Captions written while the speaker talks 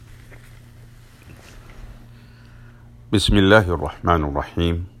Bismillahir Rahmanir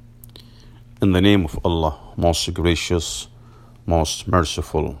Rahim. In the name of Allah, most gracious, most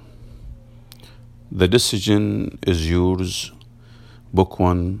merciful. The decision is yours, Book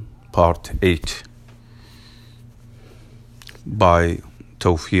 1, Part 8, by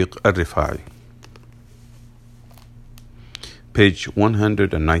Tawfiq Al-Rifa'i. Page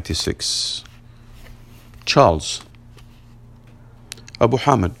 196. Charles. Abu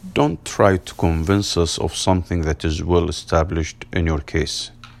Hamid, don't try to convince us of something that is well established in your case.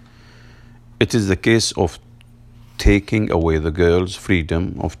 It is the case of taking away the girl's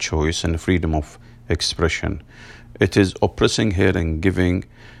freedom of choice and freedom of expression. It is oppressing her and giving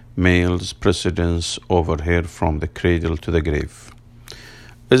males precedence over her from the cradle to the grave.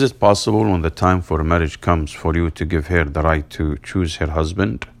 Is it possible when the time for marriage comes for you to give her the right to choose her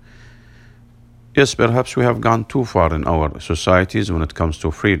husband? Yes, perhaps we have gone too far in our societies when it comes to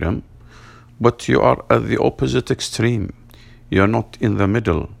freedom, but you are at the opposite extreme. You are not in the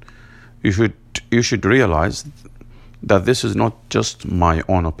middle. You should realize that this is not just my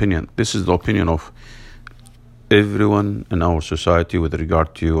own opinion. This is the opinion of everyone in our society with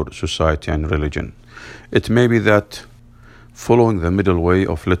regard to your society and religion. It may be that following the middle way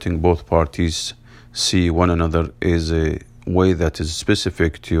of letting both parties see one another is a way that is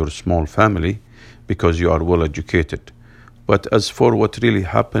specific to your small family, because you are well educated. But as for what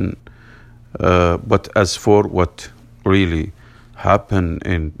really happened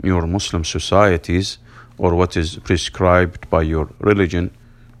in your Muslim societies, or what is prescribed by your religion,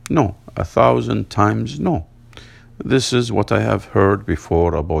 no, 1,000 times no. This is what I have heard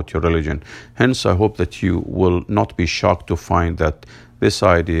before about your religion. Hence, I hope that you will not be shocked to find that this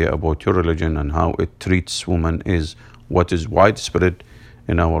idea about your religion and how it treats women is what is widespread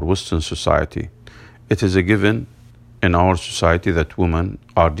in our Western society. It is a given in our society that women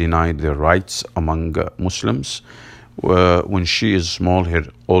are denied their rights among Muslims. When she is small, her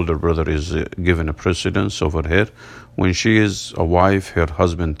older brother is given a precedence over her. When she is a wife, her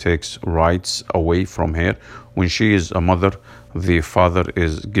husband takes rights away from her. When she is a mother, the father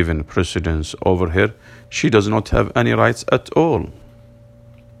is given precedence over her. She does not have any rights at all.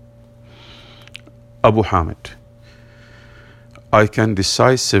 Abu Hamid, I can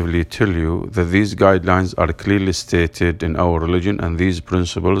decisively tell you that these guidelines are clearly stated in our religion, and these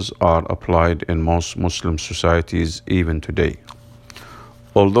principles are applied in most Muslim societies even today.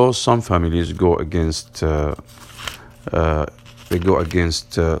 Although some families go against the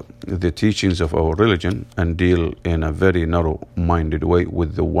teachings of our religion and deal in a very narrow-minded way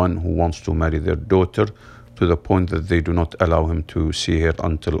with the one who wants to marry their daughter, to the point that they do not allow him to see her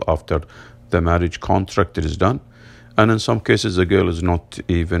until after the marriage contract is done. And in some cases, the girl is not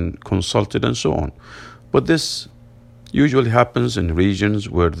even consulted and so on. But this usually happens in regions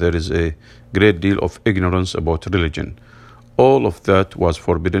where there is a great deal of ignorance about religion. All of that was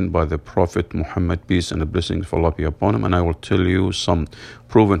forbidden by the Prophet Muhammad, peace and blessings of Allah be upon him. And I will tell you some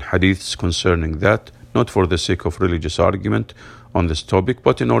proven hadiths concerning that, not for the sake of religious argument on this topic,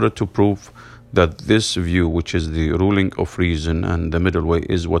 but in order to prove that this view, which is the ruling of reason and the middle way,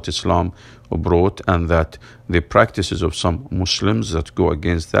 is what Islam brought, and that the practices of some Muslims that go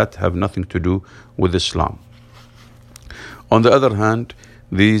against that have nothing to do with Islam. On the other hand,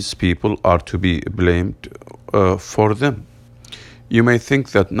 these people are to be blamed for them. You may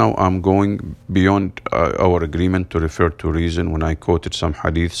think that now I'm going beyond our agreement to refer to reason when I quoted some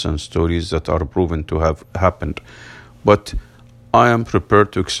hadiths and stories that are proven to have happened. But I am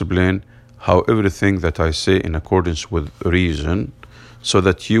prepared to explain how everything that I say in accordance with reason, so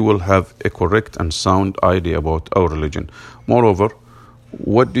that you will have a correct and sound idea about our religion. Moreover,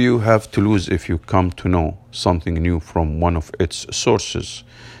 what do you have to lose if you come to know something new from one of its sources?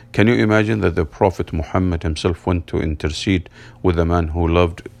 Can you imagine that the Prophet Muhammad himself went to intercede with a man who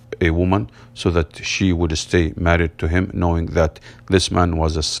loved a woman so that she would stay married to him, knowing that this man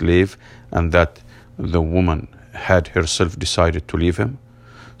was a slave and that the woman had herself decided to leave him?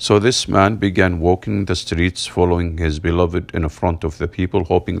 So this man began walking the streets, following his beloved in front of the people,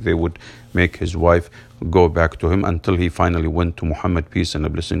 hoping they would make his wife go back to him, until he finally went to Muhammad, peace and the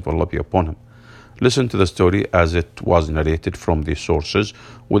blessing of Allah be upon him. Listen to the story as it was narrated from the sources,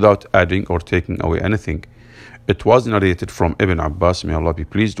 without adding or taking away anything. It was narrated from Ibn Abbas, may Allah be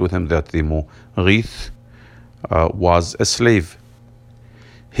pleased with him, that the Mughith was a slave.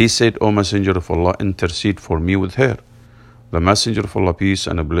 He said, O Messenger of Allah, intercede for me with her. The Messenger of Allah, peace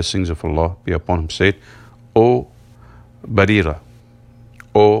and the blessings of Allah be upon him, said, O Barira,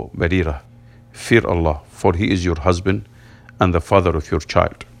 fear Allah, for he is your husband and the father of your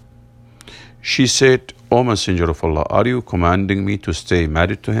child. She said, O Messenger of Allah, are you commanding me to stay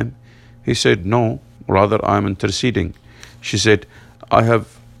married to him? He said, no, rather I am interceding. She said, I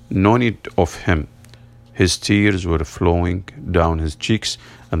have no need of him. His tears were flowing down his cheeks,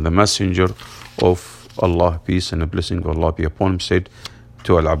 and the messenger of Allah, peace and the blessing of Allah be upon him, said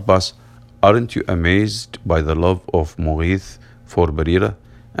to Al-Abbas, aren't you amazed by the love of Mughith for Barira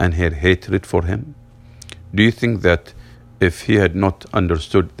and her hatred for him? Do you think that if he had not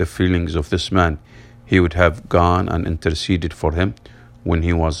understood the feelings of this man, he would have gone and interceded for him when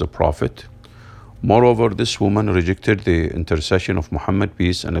he was a prophet? Moreover, this woman rejected the intercession of Muhammad,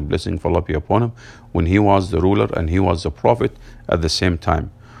 peace and a blessing of Allah be upon him, when he was the ruler and he was the prophet at the same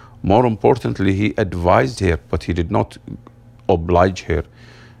time. More importantly, he advised her, but he did not oblige her.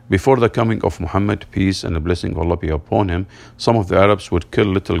 Before the coming of Muhammad, peace and the blessing of Allah be upon him, some of the Arabs would kill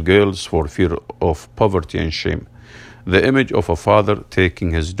little girls for fear of poverty and shame. The image of a father taking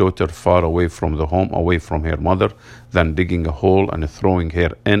his daughter far away from the home, away from her mother, then digging a hole and throwing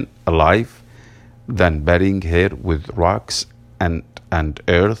her in alive, then burying her with rocks and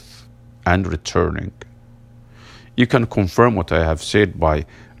earth and returning. You can confirm what I have said by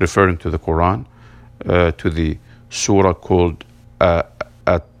referring to the Quran, to the surah called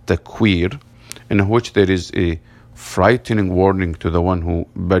At-Takwir, in which there is a frightening warning to the one who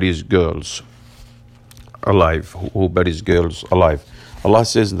buries girls alive, who buries girls alive. Allah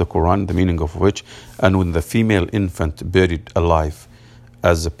says in the Quran, the meaning of which, and when the female infant buried alive,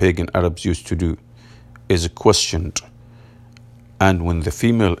 as the pagan Arabs used to do, is questioned, and when the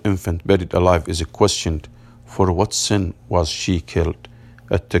female infant buried alive is questioned, for what sin was she killed?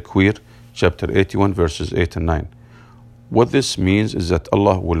 At-Takwir, chapter 81, verses 8 and 9. What this means is that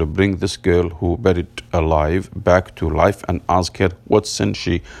Allah will bring this girl who buried alive back to life and ask her what sin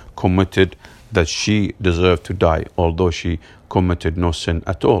she committed that she deserved to die, although she committed no sin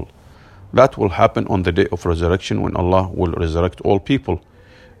at all. That will happen on the day of resurrection, when Allah will resurrect all people.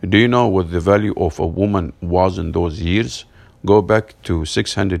 Do you know what the value of a woman was in those years? Go back to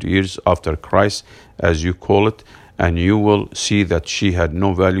 600 years after Christ, as you call it, and you will see that she had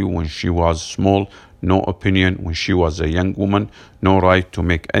no value when she was small, no opinion when she was a young woman, no right to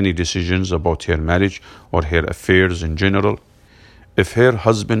make any decisions about her marriage or her affairs in general. If her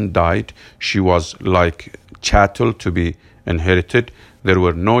husband died, she was like chattel to be inherited. There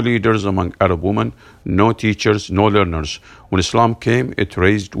were no leaders among Arab women, no teachers, no learners. When Islam came, it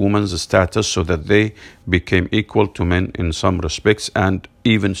raised women's status so that they became equal to men in some respects and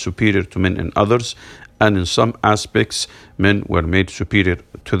even superior to men in others, and in some aspects, men were made superior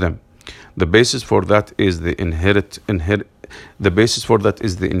to them. The basis for that is the inherent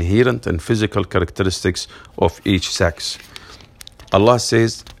and physical characteristics of each sex. Allah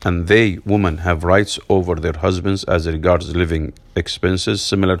says, and they, women, have rights over their husbands as regards living expenses,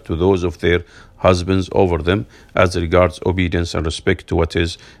 similar to those of their husbands over them as regards obedience and respect to what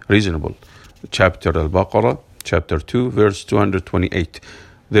is reasonable. Chapter Al-Baqarah, chapter 2, verse 228.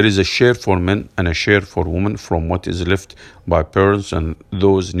 There is a share for men and a share for women from what is left by parents and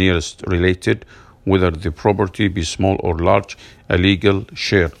those nearest related, whether the property be small or large, a legal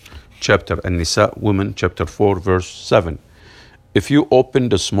share. Chapter An-Nisa, women, chapter 4, verse 7. If you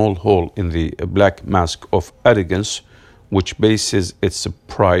opened a small hole in the black mask of arrogance, which bases its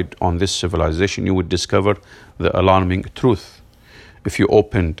pride on this civilization, you would discover the alarming truth. If you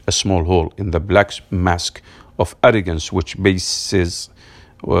opened a small hole in the black mask of arrogance, which bases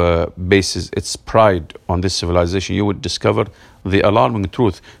its pride on this civilization, you would discover the alarming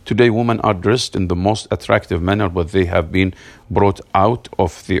truth. Today, women are dressed in the most attractive manner, but they have been brought out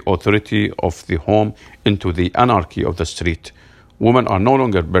of the authority of the home into the anarchy of the street. Women are no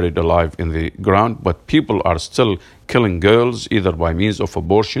longer buried alive in the ground, but people are still killing girls either by means of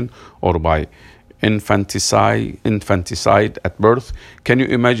abortion or by infanticide at birth. Can you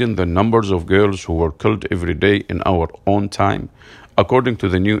imagine the numbers of girls who were killed every day in our own time? According to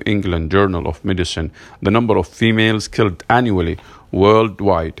the New England Journal of Medicine, the number of females killed annually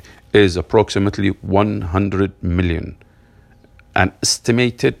worldwide is approximately 100 million. An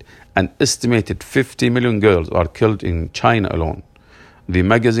estimated 50 million girls are killed in China alone. The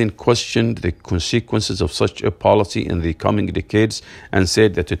magazine questioned the consequences of such a policy in the coming decades and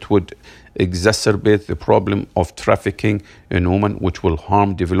said that it would exacerbate the problem of trafficking in women, which will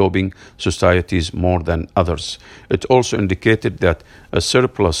harm developing societies more than others. It also indicated that a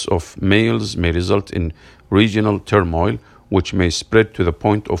surplus of males may result in regional turmoil, which may spread to the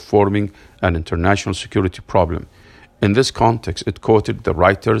point of forming an international security problem. In this context, it quoted the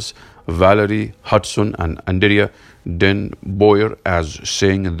writers Valerie Hudson and Andrea Den Boyer as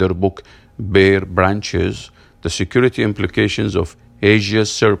saying in their book Bare Branches, the security implications of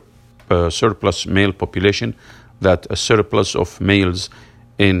Asia's surplus male population, that a surplus of males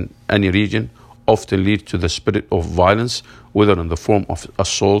in any region often lead to the spirit of violence, whether in the form of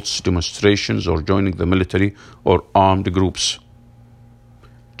assaults, demonstrations, or joining the military or armed groups.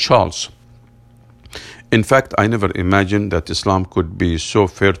 Charles: in fact, I never imagined that Islam could be so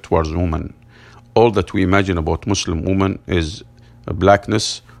fair towards women. All that we imagine about Muslim women is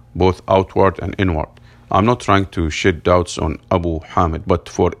blackness, both outward and inward. I'm not trying to shed doubts on Abu Hamid, but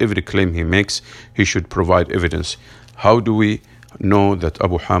for every claim he makes, he should provide evidence. How do we know that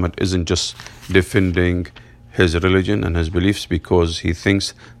Abu Hamid isn't just defending his religion and his beliefs because he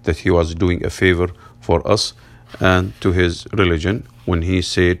thinks that he was doing a favor for us and to his religion when he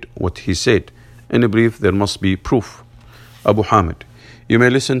said what he said? In brief, there must be proof. Abu Hamid: you may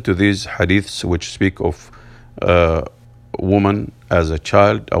listen to these hadiths which speak of a woman as a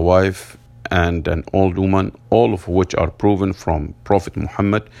child, a wife, and an old woman, all of which are proven from Prophet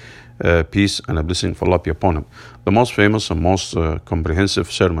Muhammad, peace and a blessing of Allah be upon him. The most famous and most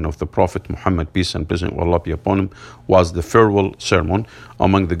comprehensive sermon of the Prophet Muhammad, peace and blessing of Allah be upon him, was the farewell sermon.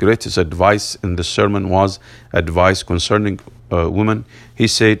 Among the greatest advice in the sermon was advice concerning women. He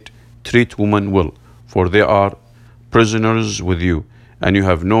said, treat women well, for they are prisoners with you, and you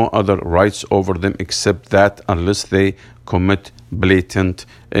have no other rights over them except that unless they commit blatant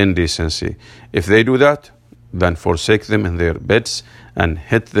indecency. If they do that, then forsake them in their beds and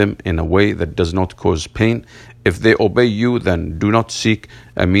hit them in a way that does not cause pain. If they obey you, then do not seek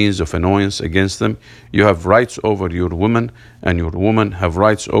a means of annoyance against them. You have rights over your women, and your women have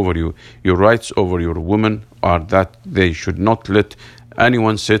rights over you. Your rights over your women are that they should not let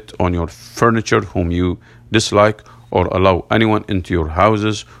anyone sit on your furniture whom you dislike, or allow anyone into your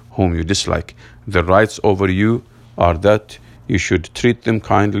houses whom you dislike. The rights over you are that you should treat them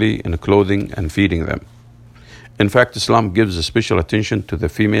kindly in clothing and feeding them. In fact, Islam gives a special attention to the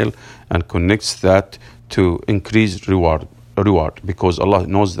female and connects that to increased reward because Allah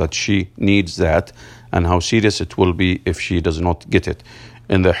knows that she needs that and how serious it will be if she does not get it.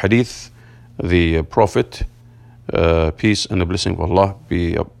 In the hadith, the Prophet, peace and the blessing of Allah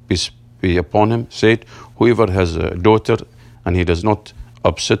be upon him, said, whoever has a daughter and he does not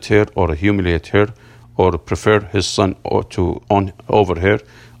upset her or humiliate her or prefer his son over her,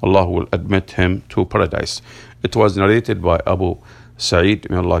 Allah will admit him to paradise. It was narrated by Abu Sa'id,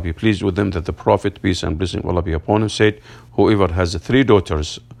 may Allah be pleased with him, that the Prophet, peace and blessing of Allah be upon him, said, whoever has 3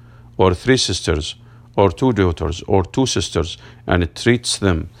 daughters or 3 sisters or 2 daughters or 2 sisters and it treats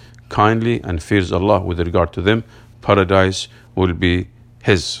them kindly and fears Allah with regard to them, paradise will be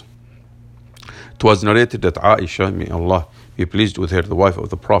his. It was narrated that Aisha, may Allah be pleased with her, the wife of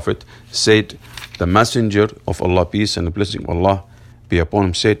the Prophet, said, the Messenger of Allah, peace and the blessing of Allah be upon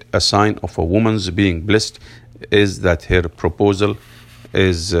him, said, a sign of a woman's being blessed is that her proposal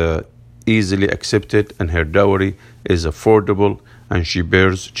is easily accepted and her dowry is affordable and she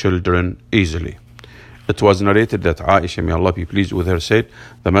bears children easily. It was narrated that Aisha, may Allah be pleased with her, said,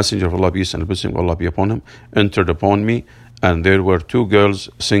 the Messenger of Allah, peace and the blessing of Allah be upon him, entered upon me, and there were 2 girls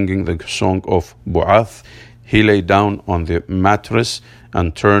singing the song of Bu'ath. He lay down on the mattress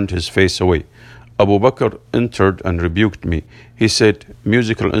and turned his face away. Abu Bakr entered and rebuked me. He said,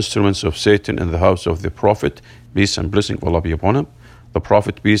 musical instruments of Satan in the house of the Prophet, peace and blessing of Allah be upon him. The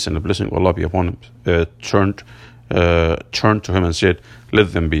Prophet, peace and the blessing of Allah be upon him, turned to him and said,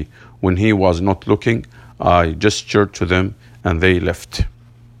 let them be. When he was not looking, I gestured to them and they left.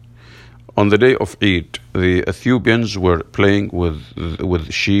 On the day of Eid, the Ethiopians were playing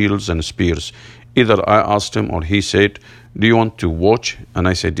with shields and spears. Either I asked him or he said, do you want to watch? And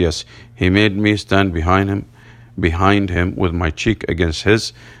I said, yes. He made me stand behind him with my cheek against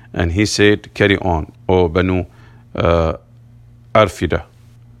his, and he said, carry on, O Banu Arfida.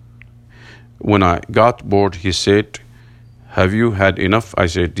 When I got bored, he said, have you had enough? I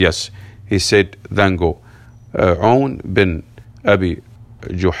said, yes. He said, then go. Aoun bin Abi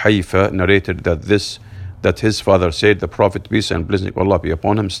Juhayfa narrated that his father said, the Prophet, peace and blessing of Allah be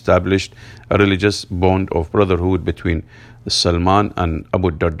upon him, established a religious bond of brotherhood between Salman and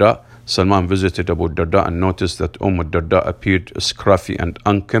Abu Darda. Salman visited Abu Darda and noticed that Darda appeared scruffy and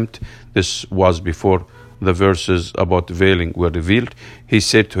unkempt. This was before the verses about veiling were revealed. He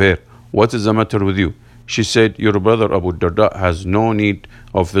said to her, what is the matter with you? She said, your brother Abu Darda has no need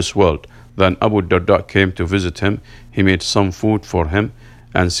of this world. Then Abu Darda came to visit him. He made some food for him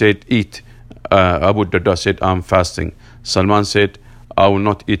and said, eat. Abu Darda said, I'm fasting. Salman said, I will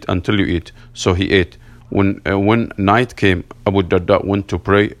not eat until you eat. So he ate. When night came, Abu Darda went to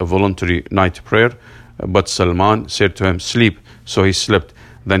pray a voluntary night prayer, but Salman said to him, sleep. So he slept.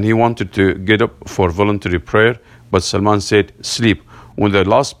 Then he wanted to get up for voluntary prayer, but Salman said, sleep. When the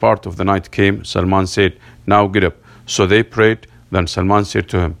last part of the night came, Salman said, now get up. So they prayed. Then Salman said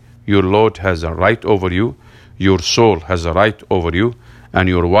to him, your Lord has a right over you, your soul has a right over you, and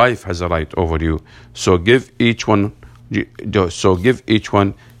your wife has a right over you. So give each one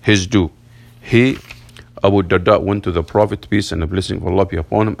his due. He, Abu Darda, went to the Prophet, peace and the blessing of Allah be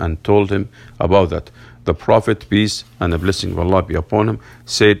upon him, and told him about that. The Prophet, peace and the blessing of Allah be upon him,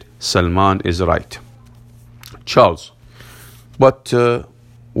 said, Salman is right. Charles, but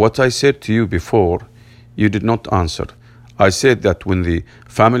what I said to you before, you did not answer. I said that when the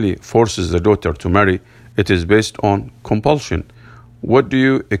family forces the daughter to marry, it is based on compulsion. What do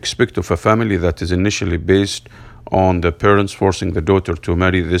you expect of a family that is initially based on the parents forcing the daughter to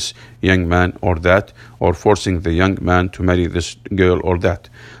marry this young man or that, or forcing the young man to marry this girl or that?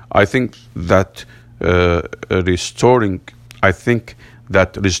 I think that restoring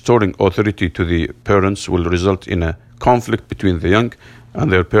authority to the parents will result in a conflict between the young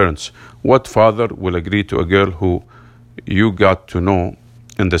and their parents. What father will agree to a girl who you got to know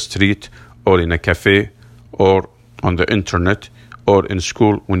in the street or in a cafe or on the internet or in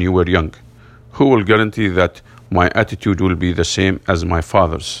school when you were young? Who will guarantee that my attitude will be the same as my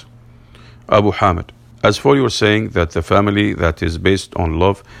father's? Abu Hamid, as for your saying that the family that is based on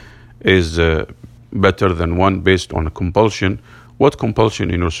love is better than one based on compulsion, what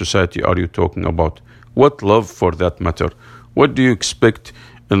compulsion in your society are you talking about? What love, for that matter? What do you expect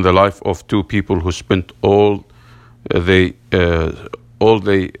in the life of two people who spent all they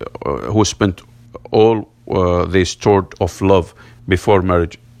stored of love before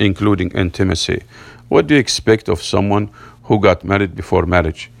marriage, including intimacy? What do you expect of someone who got married before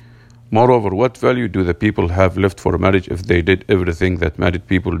marriage? Moreover, what value do the people have left for marriage if they did everything that married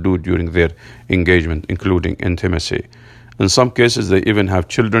people do during their engagement, including intimacy? In some cases, they even have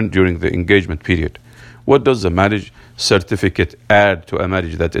children during the engagement period. What does the marriage certificate add to a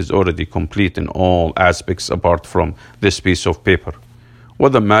marriage that is already complete in all aspects apart from this piece of paper?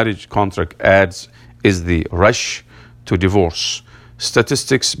 What the marriage contract adds is the rush to divorce.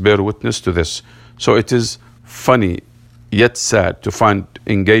 Statistics bear witness to this. So it is funny yet sad to find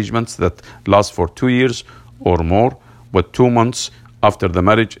engagements that last for 2 years or more, but 2 months after the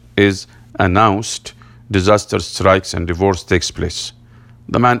marriage is announced, disaster strikes and divorce takes place.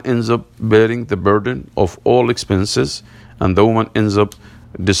 The man ends up bearing the burden of all expenses, and the woman ends up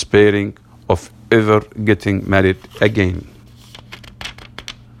despairing of ever getting married again.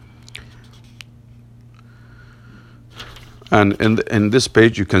 And in this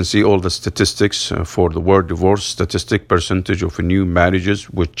page, you can see all the statistics for the word divorce, statistic percentage of new marriages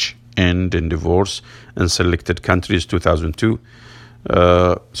which end in divorce in selected countries, 2002.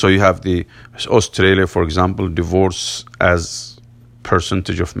 So you have the Australia, for example, divorce as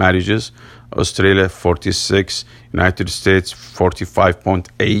percentage of marriages. Australia, 46. United States,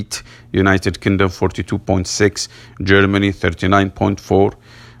 45.8. United Kingdom, 42.6. Germany, 39.4.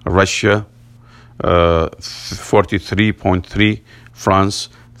 Russia, 43.3, France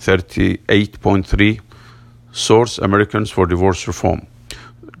 38.3. Source: Americans for Divorce Reform.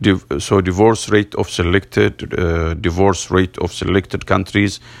 Divorce rate of selected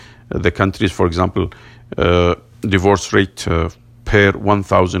countries. The countries, for example, divorce rate per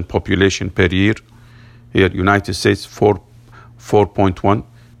 1,000 population per year. Here, United States 4.1,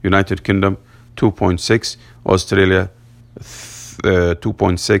 United Kingdom 2.6, Australia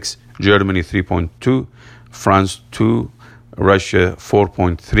 2.6. Germany 3.2, France 2, Russia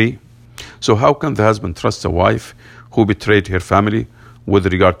 4.3. So how can the husband trust a wife who betrayed her family with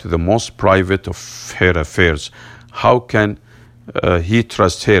regard to the most private of her affairs? How can he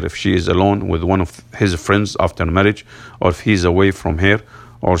trust her if she is alone with one of his friends after marriage, or if he is away from her,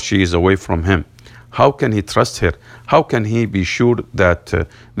 or she is away from him? How can he trust her? How can he be sure that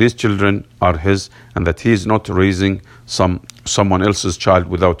these children are his and that he is not raising someone else's child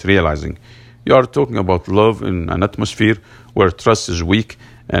without realizing? You are talking about love in an atmosphere where trust is weak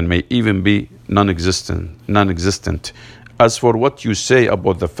and may even be non-existent. As for what you say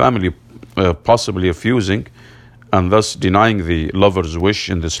about the family possibly refusing and thus denying the lover's wish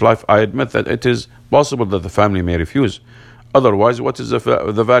in this life, I admit that it is possible that the family may refuse. Otherwise, what is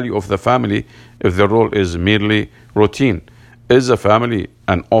the value of the family if the role is merely routine? Is a family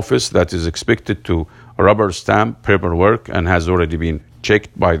an office that is expected to rubber stamp paperwork and has already been checked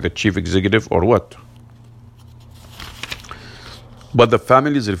by the chief executive, or what? But the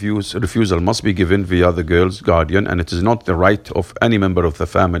family's refusal must be given via the girl's guardian, and it is not the right of any member of the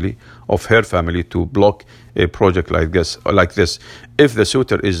family, of her family, to block a project like this. If the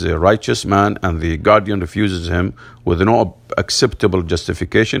suitor is a righteous man and the guardian refuses him with no acceptable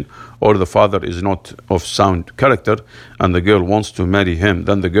justification, or the father is not of sound character and the girl wants to marry him,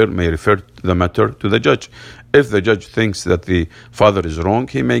 then the girl may refer the matter to the judge. If the judge thinks that the father is wrong,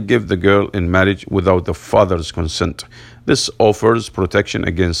 he may give the girl in marriage without the father's consent. This offers protection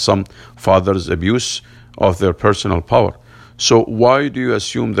against some fathers' abuse of their personal power. So why do you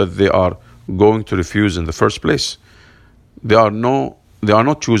assume that they are going to refuse in the first place? They are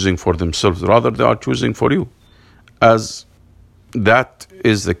not choosing for themselves, rather they are choosing for you. As that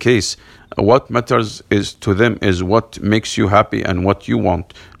is the case, what matters is to them is what makes you happy and what you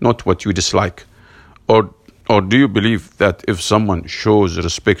want, not what you dislike. Or do you believe that if someone shows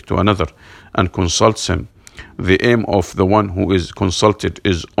respect to another and consults him, the aim of the one who is consulted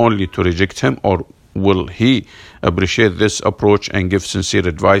is only to reject him? Or will he appreciate this approach and give sincere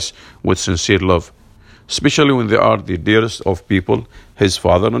advice with sincere love, especially when they are the dearest of people, his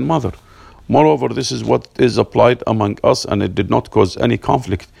father and mother? Moreover, this is what is applied among us, and it did not cause any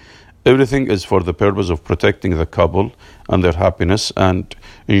conflict. Everything is for the purpose of protecting the couple and their happiness and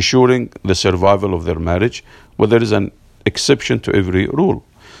ensuring the survival of their marriage, but there is an exception to every rule.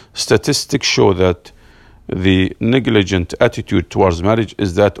 Statistics show that the negligent attitude towards marriage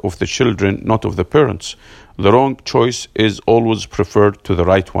is that of the children, not of the parents. The wrong choice is always preferred to the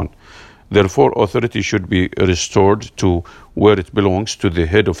right one. Therefore, authority should be restored to where it belongs, to the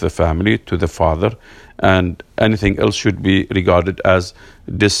head of the family, to the father, and anything else should be regarded as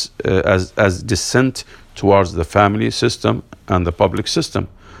dissent towards the family system and the public system.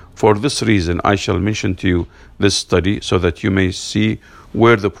 For this reason, I shall mention to you this study so that you may see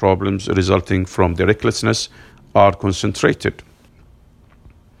where the problems resulting from the recklessness are concentrated.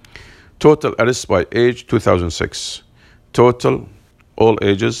 Total arrests by age 2006. Total, all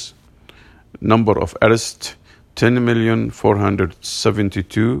ages. Number of arrests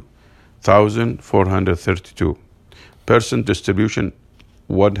 10,472,432. Percent distribution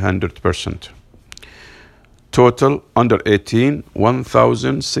 100%. Total under 18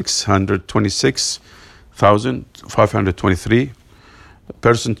 1,626,523.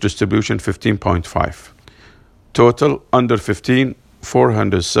 Percent distribution 15.5. Total under 15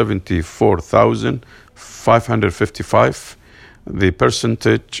 474,555. The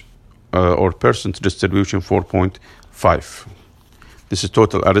percentage or percent distribution 4.5. This is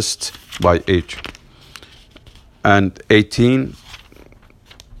total arrests by age. And 18,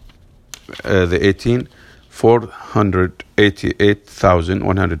 the 18,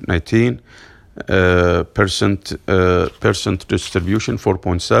 488,119. Percent distribution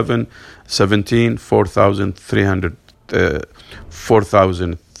 4.7. 17,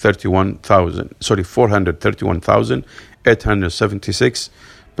 431,876.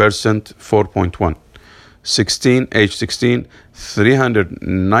 Percent 4.1. 16, age 16,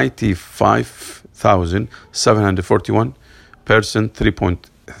 395,741. Percent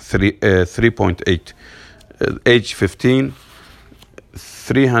 3.8. Age 15,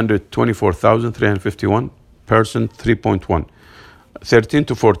 324,351. Percent 3.1. 13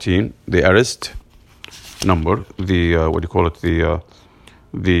 to 14, the arrest number, the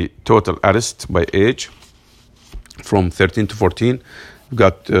the total arrest by age from 13 to 14.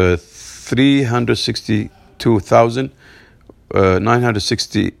 Got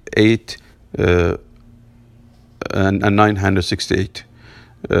 362,968 and 968.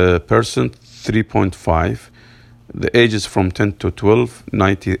 Percent 3.5. The ages from 10 to 12,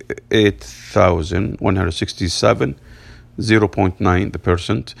 98,167, 0.9 the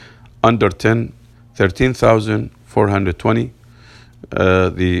percent. Under 10, 13,420,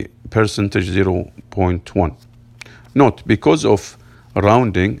 the percentage 0.1. Note, because of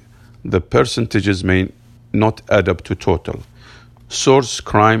rounding, the percentages may not add up to total. Source: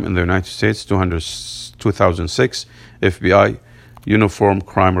 crime in the United States, 2006, FBI, Uniform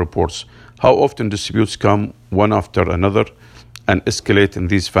Crime Reports. How often disputes come one after another and escalate in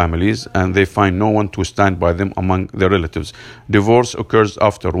these families, and they find no one to stand by them among their relatives. Divorce occurs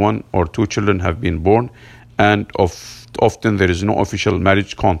after one or two children have been born, and often there is no official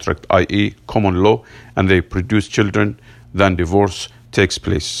marriage contract, i.e. common law, and they produce children. Then divorce takes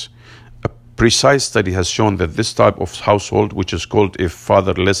place. A precise study has shown that this type of household, which is called a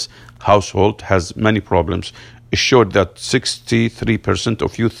fatherless household, has many problems. It showed that 63%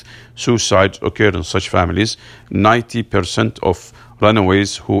 of youth suicides occur in such families. 90% of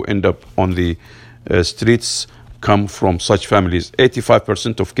runaways who end up on the streets come from such families.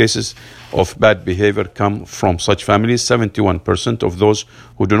 85% of cases of bad behavior come from such families. 71% of those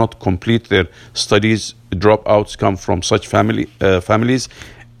who do not complete their studies, dropouts, come from such families.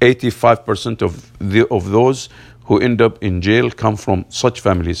 85% of those who end up in jail come from such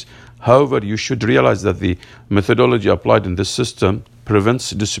families. However, you should realize that the methodology applied in this system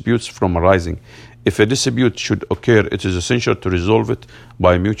prevents disputes from arising. If a dispute should occur, it is essential to resolve it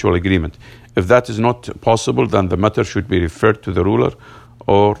by mutual agreement. If that is not possible, then the matter should be referred to the ruler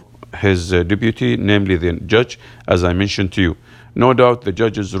or his deputy, namely the judge, as I mentioned to you. No doubt the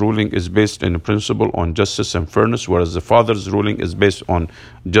judge's ruling is based in principle on justice and fairness, whereas the father's ruling is based on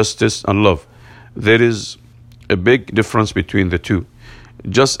justice and love. There is a big difference between the two.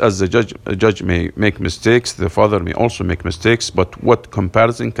 Just as the judge may make mistakes, the father may also make mistakes, but what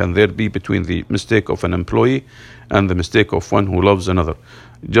comparison can there be between the mistake of an employee and the mistake of one who loves another?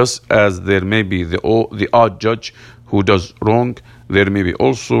 Just as there may be the odd judge who does wrong, there may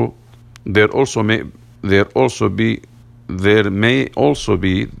also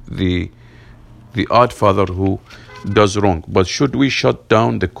be the odd father who does wrong. But should we shut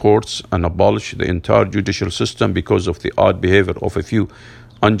down the courts and abolish the entire judicial system because of the odd behavior of a few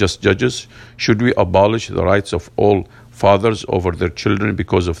unjust judges? Should we abolish the rights of all fathers over their children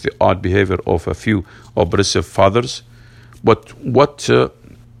because of the odd behavior of a few oppressive fathers? But what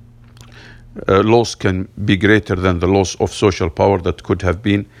loss can be greater than the loss of social power that could have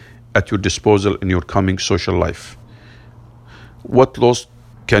been at your disposal in your coming social life? What loss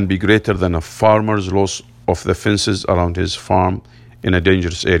can be greater than a farmer's loss of the fences around his farm in a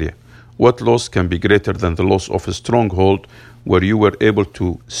dangerous area? What loss can be greater than the loss of a stronghold where you were able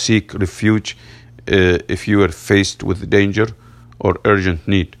to seek refuge if you were faced with danger or urgent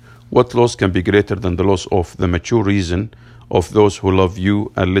need? What loss can be greater than the loss of the mature reason of those who love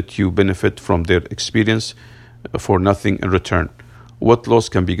you and let you benefit from their experience for nothing in return? What loss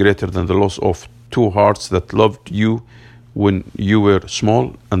can be greater than the loss of two hearts that loved you when you were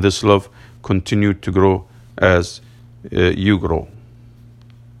small, and this love continued to grow as you grow?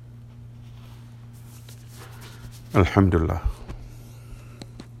 Alhamdulillah.